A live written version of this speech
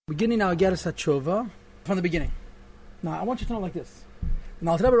Beginning now, Igeres HaTshuva from the beginning. Now, I want you to know like this.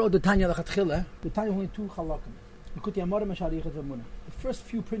 Now, the Rebbe wrote the Tanya Lechatchila. The Tanya only two chalakim. Likuti Amara Meshariachet Ramuna. The first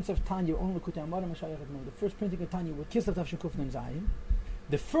few prints of Tanya only Likuti Amara Meshariachet Ramuna. The first printing of Tanya was Kislev Tav Shekuf Nun Zayin.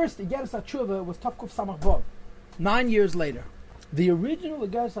 The first Igeres HaTshuva was Tav Kuf Samach Bov. 9 years later. The original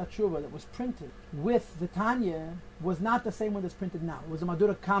Igeres HaTshuva that was printed with the Tanya was not the same one that's printed now. It was a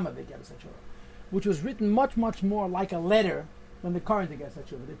Madura Kama Igeres HaTshuva, which was written much, much more like a letter than the current Igeres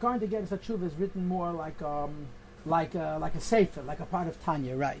HaTshuva. The current Igeres HaTshuva is written more like a sefer, like a part of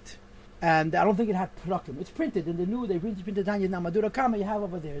Tanya, right? And I don't think it had Prakim. It's printed in the new. They printed Tanya now. Madura Kama you have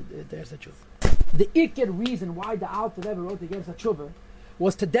over there. There's the Tshuva. The Iker reason why the Alter Rebbe wrote the Igeres HaTshuva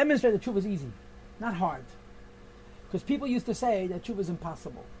was to demonstrate that Tshuva is easy, not hard. Because people used to say that Tshuva is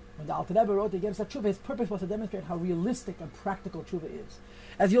impossible. When the Alter Rebbe wrote the Igeres HaTshuva, his purpose was to demonstrate how realistic and practical Tshuva is.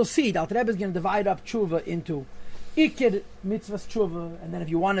 As you'll see, the Alter Rebbe is going to divide up Tshuva into Iker mitzvahs Tshuva, and then if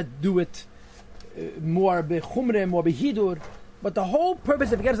you want to do it more bechumre, more behidur. But the whole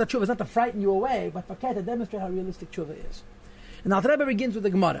purpose of Igeres HaTshuva is not to frighten you away, but to demonstrate how realistic Tshuva is. And the Alter Rebbe begins with the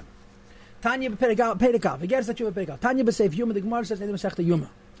Gemara. Tanya b'perikav, Igeres HaTshuva b'perikav. Tanya b'seif Yuma, the Gemara says in the Masechta Yuma.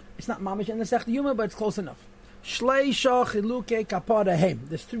 It's not mamish in the Masechta Yuma, but it's close enough. Shleisha chiluke kapara hem.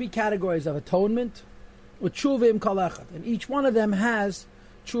 There's 3 categories of atonement with Tshuva im kol echad, and each one of them has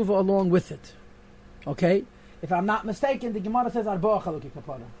Tshuva along with it. Okay? If I'm not mistaken, the Gemara says arba chiluke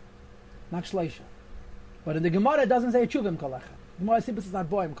kapara, not Shleisha. But in the Gemara, it doesn't say Tshuva im kol echad. The Gemara simply says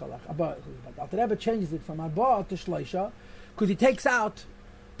arba im kol echad. But Alter Rebbe changes it from arba to Shleisha because he takes out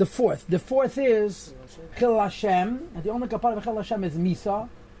the fourth. The fourth is Chil Hashem, and the only kapara of Chil Hashem is Misa.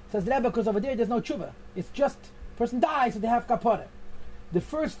 Says the Rebbe, because over there's no tshuva. It's just, person dies, so they have kapara. The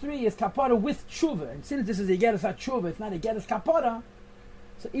first 3 is kapara with tshuva. And since this is a Igeres HaTshuva, it's not a Igeres kapara.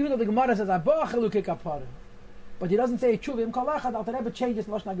 So even though the Gemara says, Abba cheluke kapara, but he doesn't say tshuva im kol echad, Alter Rebbe changes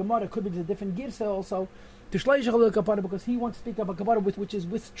Lashon Gemara. Could be there's a different girsa also, to shleish cheluke kapara, because he wants to speak about kapara which is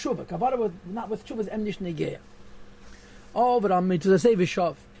with tshuva. Kapara not with tshuva is emnish negeya. Oh, but on mitzvah say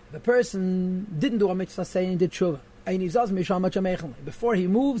v'shav. The person didn't do a mitzvah say and did tshuva. Before he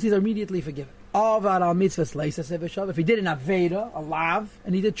moves, he's immediately forgiven. If he did an Aveda, a lav,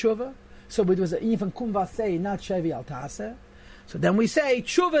 and he did tshuva, so it was even kumva say, not shevi al taseh. So then we say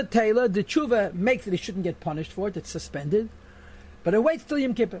tshuva tailor. The tshuva makes it; he shouldn't get punished for it. It's suspended, but it waits till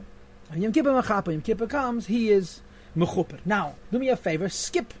Yom Kippur. When Yom Kippur machapa, Yom Kippur comes, he is mechuper. Now, do me a favor: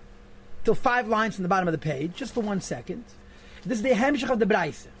 skip till 5 lines from the bottom of the page, just for 1 second. This is the hemshech of the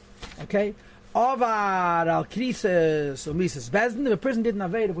Braise. Okay. Avar al krises or Mises Bezdin. If a person did an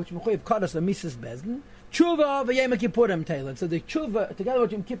Aveda which mechuyev kados or Mises Bezdin, tshuva v'yem kippurim tailored. So the tshuva together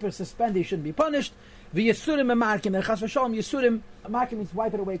with Yom Kippur suspended, he shouldn't be punished. V'yisurim emarkim, and chas v'shalom yisurim emarkim means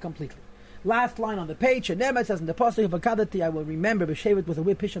wipe it away completely. Last line on the page, Shenemet says in the pasuk of Akadati, I will remember b'shevet with a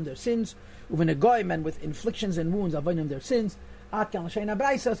whip hisham their sins, uvenegoyim and with inflictions and wounds avodim their sins. Atkan l'shein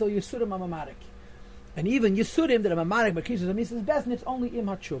abraisa, so yisurim amamarek. And even yisurim that amamarek but krises or Mises Bezdin, it's only im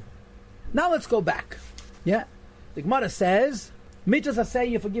hatshuva. Now let's go back. Yeah, the Gemara says, "Mitzvahs say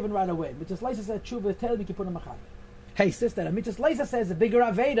you're forgiven right away." Mitzvahs Leisa says, "Tshuva tell me kippur machal." Hey sister, a Mitzvahs Leisa says a bigger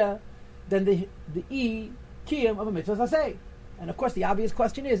Aveda than the kiyum of a Mitzvahs say. And of course, the obvious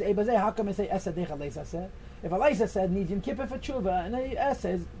question is, "Ebazeh, how come I say Esa decha Leisa said?" If a Leisa said needs Yom Kippur for Tshuva, and a Es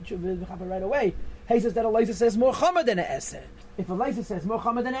says Tshuva machal right away, he says that a Leisa says more Chama than a Esa. If a Leisa says more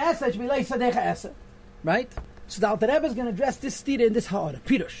Chama than a Esa, it should be Leisa decha Esa, right? So the Alter Rebbe is going to address this stira in this ha'ara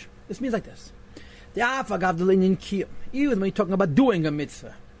Pirush. This means like this. The afagav the linen kiyum. Even when you're talking about doing a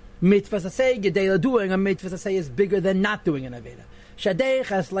mitzvah, mitzvahs say gedela doing a mitzvah say is bigger than not doing an aveda. Shadeich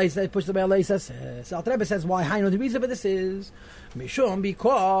as leisa push the leisa says. Alter Rebbe says why? I know the reason for this is mishum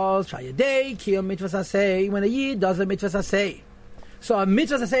because shayadei kiyum mitzvahs say when a yid does a mitzvah say. So a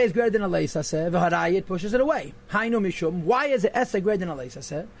mitzvah say is greater than a leisa say. V'harayit pushes it away. Hainu mishum. Why is the essay greater than a leisa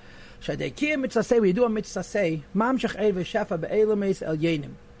say? Shadei kiyum mitzvah say when you do a mitzvah say mamshach el v'shafa be'elames el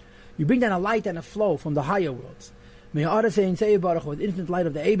yenim. You bring down a light and a flow from the higher worlds. With infinite light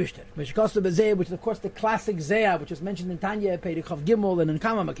of the Eibishter. Which is of course the classic Zeh, which is mentioned in Tanya, Perikov Gimel, and in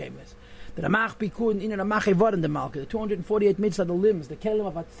Kama Makemes. The Ramach Pikun, in the Ramach Evod in the Malka, the 248 mitzvahs, the limbs, the Kelim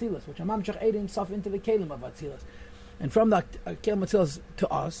of Atzilas, which Amamshach Eidin Sof into the Kelim of Atzilas. And from the Kelim of Atzilas to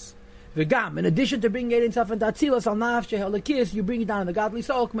us, V'gam, in addition to bringing Eidin Sof into Atzilas, Al Naf Shehel Lekis, you bring it down in the godly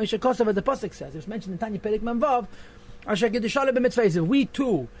soul, K'mesha Kosav, as the Pasuk says. It was mentioned in Tanya Perik Memvav, Asher Gedushaleh b'mitzvahs. We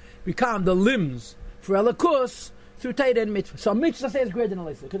too become the limbs for Elikus through Torah and Mitzvah. So Mitzvah says greater than a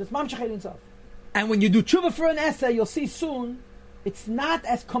Leisa because it's Mamshach Eidin Sof. And when you do tshuva for an essay, you'll see soon it's not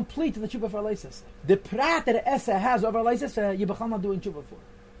as complete as the tshuva for a Leisa. The prat that an essay has over a Leisa, you become not doing tshuva for.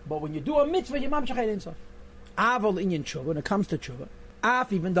 But when you do a mitzvah, you're Mamshach Eidin Sof. Avol inyan tshuva, when it comes to tshuva,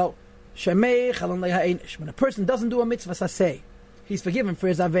 Even though when a person doesn't do a mitzvah saseh, he's forgiven for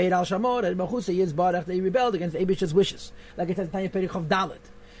his Aved al Shamor and Machusa Yizbarach that he rebelled against Abish's wishes. Like it says in Tanya Perichov Dalet.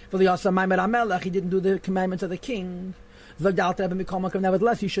 For the Yasa Maimer Amelach, he didn't do the commandments of the king.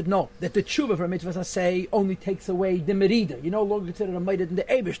 Nevertheless, you should know that the tshuva for a mitzvah saseh only takes away the merida. You no longer consider a mitzvah in the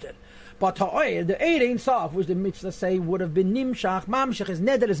Abishter. But the Eid Ein Sof, which the mitzvah say would have been Nimshach, Mamshach, is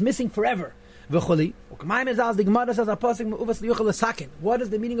neder, is missing forever. What is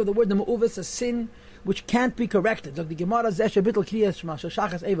the meaning of the word the me'uvas? A sin which can't be corrected. Like the Gemara Zesha Bittel Kriyas Shema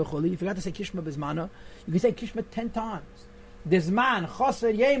Shachas Eva Choli. You forgot to say Kishma Bizmana. You can say Kishma 10 times. This man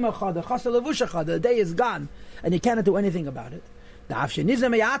Chaser Yema Chada Chaser Levusha Chada. The day is gone, and you cannot do anything about it. Even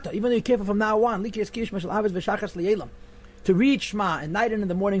though you're careful from now on, to read Shema at night and in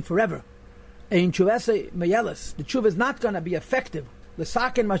the morning forever. In Chuvese Meyelis, the Chuva is not going to be effective. The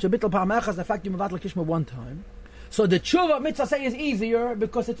sakin mashabitl pa'amechas, the fact you mevatl kishma one time. So the tshuva of mitzvah say is easier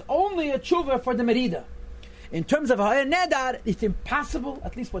because it's only a tshuva for the merida. In terms of ha'er nedar, it's impossible,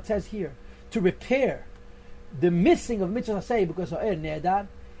 at least what says here, to repair the missing of mitzvah say because ha'er nedar,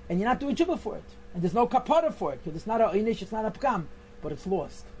 and you're not doing tshuva for it, and there's no kapara for it because it's not a inish, it's not a pkam, but it's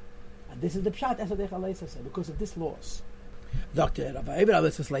lost. And this is the pshat esadech alaysa say because of this loss. Doctor Rabbi Abraham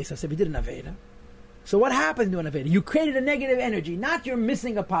says if he did an aveda. So what happened to an Aveda? You created a negative energy. Not you're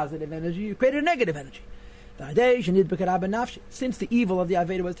missing a positive energy. You created a negative energy. Since the evil of the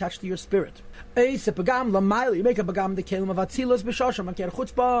Aveda was attached to your spirit. You make a bagam the kelim of Atzilus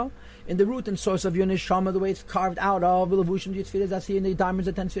b'shosham in the root and source of your neshama, the way it's carved out of levushim yitzfiras asiyah in the diamonds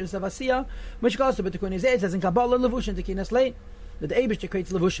of 10 spheres of asiyah, which goes to between his says in Kabbalah levushim tekinas lane that the Eibush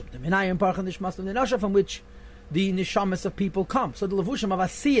creates levushim. The minayim parchan nishmas l'nasha from which the neshamas of people come. So the levushim of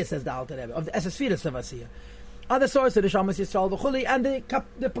Asiyah, says the Alter Rebbe, of the Esesphiras of Asiyah. Other sources of the neshamas Yisrael v'chuli, and the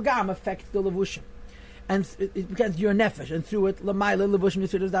pagam affects the levushim. And it becomes your nefesh, and through it, l'mayla levushim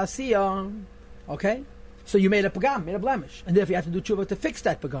Yisrael Asiyah. Okay? So you made a pagam, made a blemish. And therefore you have to do tshuva to fix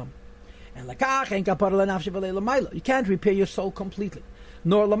that pagam. And lakach, en kapar l'nafshi v'lei l'mayla. You can't repair your soul completely.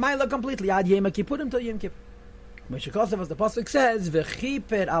 Nor l'mayla completely, ad yem kippurim till yem kippur. Meshikosav, as the Pasuk says,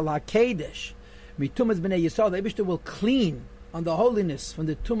 v'chiper al ha-kedesh. Mitumas b'nei Yisrael, the Eibishter will clean on the holiness from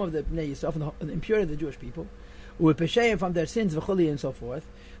the tomb of the b'nei Yisrael, from the impurity of the Jewish people, u'epesheim from their sins, v'chuli and so forth.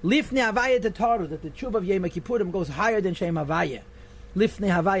 Lifnei havaya tetaru, that the tshuva of Yom Kippurim goes higher than Shem Havaya. Lifnei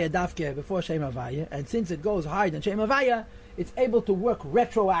havaya dafke, before Shem Havaya, and since it goes higher than Shem Havaya, it's able to work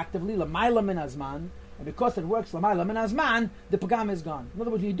retroactively, l'mayla min hazman, and because it works l'mayla min hazman, the pagam is gone. In other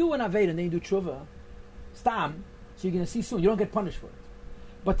words, when you do an aved and then you do tshuva, stam, so you're going to see soon, you don't get punished for it.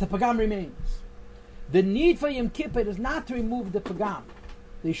 But the pagam remains. The need for Yom Kippur is not to remove the pagam.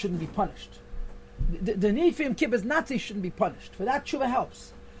 They shouldn't be punished. The need for Yom Kippur is not they shouldn't be punished. For that, tshuva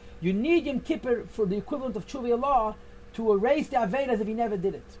helps. You need Yom Kippur for the equivalent of tshuva law to erase the aved as if he never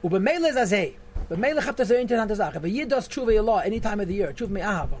did it. Ubemeile is azeh. Bemeile chapt is very interessante Sache. But he does tshuva law any time of the year. Tshuva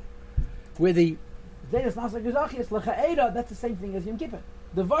me'ahava. Where the Zayas Nasa Gezachias L'cha'eda, that's the same thing as Yom Kippur.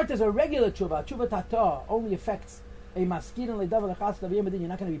 The Vart is a regular tshuva. Tshuva tata only affects a maskir and le'dav l'chas l'v'yemadin. You're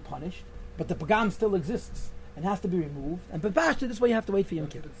not going to be punished. But the pagam still exists and has to be removed. And B'Pashta, this way you have to wait for Yom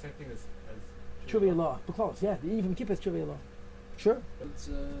Kippur. The same thing as Tshuva law. Because, yeah, the Yom Kippur is Tshuva law. Sure. It's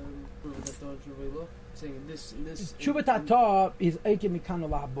Tshuva law. Saying in this. Tshuva tata is Eikim Mikano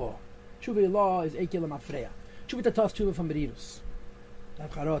La'abo. Tshuva law is Eikim L'Mafreya. Tshuva tata is Tshuva from Berirus.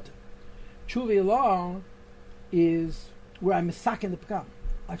 Tshuva law is where I misaken the pagam.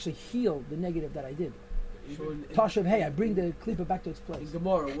 Actually heal the negative that I did. Tashav Hey, I bring the klipa back to its place. In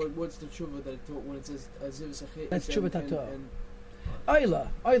Gemara, what's the tshuva that it taught when it says Aziv Sachet? That's tshuva tata. Oila,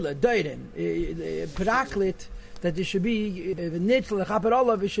 Dairin, Paraklit, that there should be Nitzel, Chaper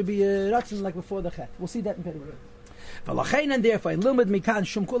Olav, it should be Ratzin like before the Chet. We'll see that in Perigrid. V'lachein and therefore, in Lumid Mikan,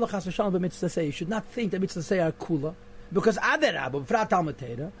 Shum Kula Chas V'Shalom B'Mitzvah Say, you should not think that Mitzvah Say are Kula, because Aderab, V'Frat Talmud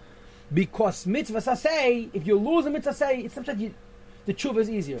Teda, because Mitzvah Say, if you lose a Mitzvah Say, it's sometimes the tshuva is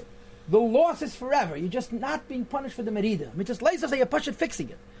easier. The loss is forever. You're just not being punished for the merida. I mean, just later say you're pushing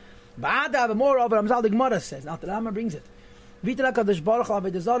fixing it. But moreover, Ramzal the Gemara says, now the Rama brings it. V'itera kadosh baruch hu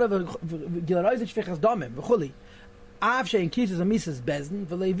v'dezara v'gilaroyzit shvichas damim v'chuli. Av she'in kisses a misas bezin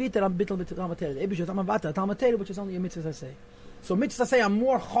v'leiviter am bittel Talmud Torah. The Eibishter Talmud Torah, which is only a mitzvah say. So mitzvah say are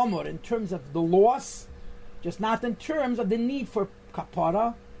more chomer in terms of the loss, just not in terms of the need for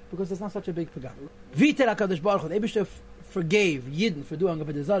kapara, because there's not such a big pagam. V'itera kadosh baruch hu. The Eibishter forgave Yidden for doing a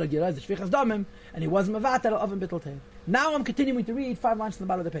v'dezara gilaroyzit shvichas damim, and he wasn't mavater of bittel Torah. Now I'm continuing to read 5 lines from the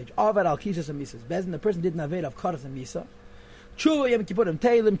bottom of the page. Avar al kisses a misas bezin. The person didn't have of karas and misa. Tshuva Yom Kippurim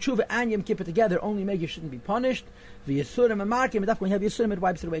Teilim, Tshuva and Yom Kippur together only make you shouldn't be punished. V'yisurim and markim, and when you have yisurim, it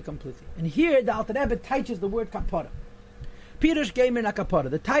wipes it away completely. And here the Alter Rebbe teaches the word kapara. Pirush Gamer na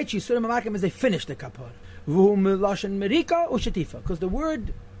kapara. The Taichi Surim Mamarkim is they finish the kapara. V'hu meloshen merika u'shetifa. Because the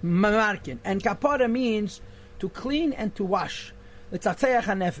word mamarkin and kapara means to clean and to wash. L'tzatzeach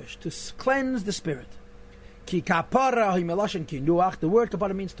hanefesh, to cleanse the spirit. Ki kapara hu meloshen kinuach. The word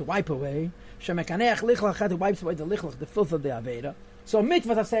kapara means to wipe away. Shemekaneach lichlach, it wipes away the lichlach, the filth of the aveda. So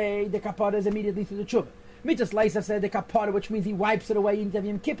mitzvah say the kapara is immediately through the tshuva. Mitzvah Leisa said the kapara, which means he wipes it away in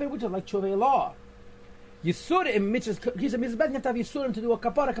Yom Kippur, which is like tshuva law. Yisurim mitzvah, he said mitzvah bet have yisurim to do a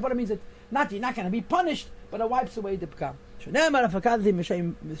kapara. Kapara means that you're not going to be punished, but it wipes away the pkam. Shneimar afakadzi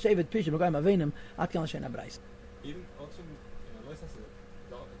m'shevet pishim b'goyim avenim at kan l'shein abrais. Even also, Leisa said,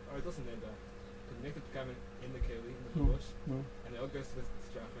 or it doesn't end to make the pkam in the keli, in the bush, and it all goes to the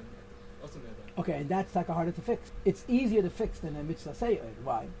strachman. Also end that. Okay, and that's like harder to fix. It's easier to fix than a mitzvah say.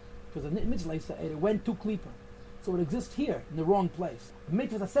 Why? Because the mitzvah say it went to klipa, so it exists here in the wrong place. The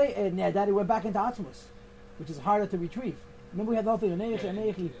mitzvah say that it went back into atzmus, which is harder to retrieve. Remember we had the whole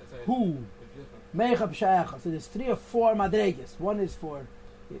thing. Who? Meicha b'shayacha. So there's 3 or 4 madregas. One is for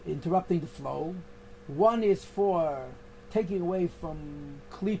interrupting the flow. One is for taking away from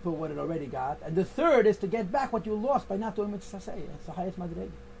klipa what it already got, and the third is to get back what you lost by not doing mitzvah say. That's the highest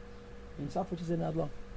madrega in Saf, which is in Adlon.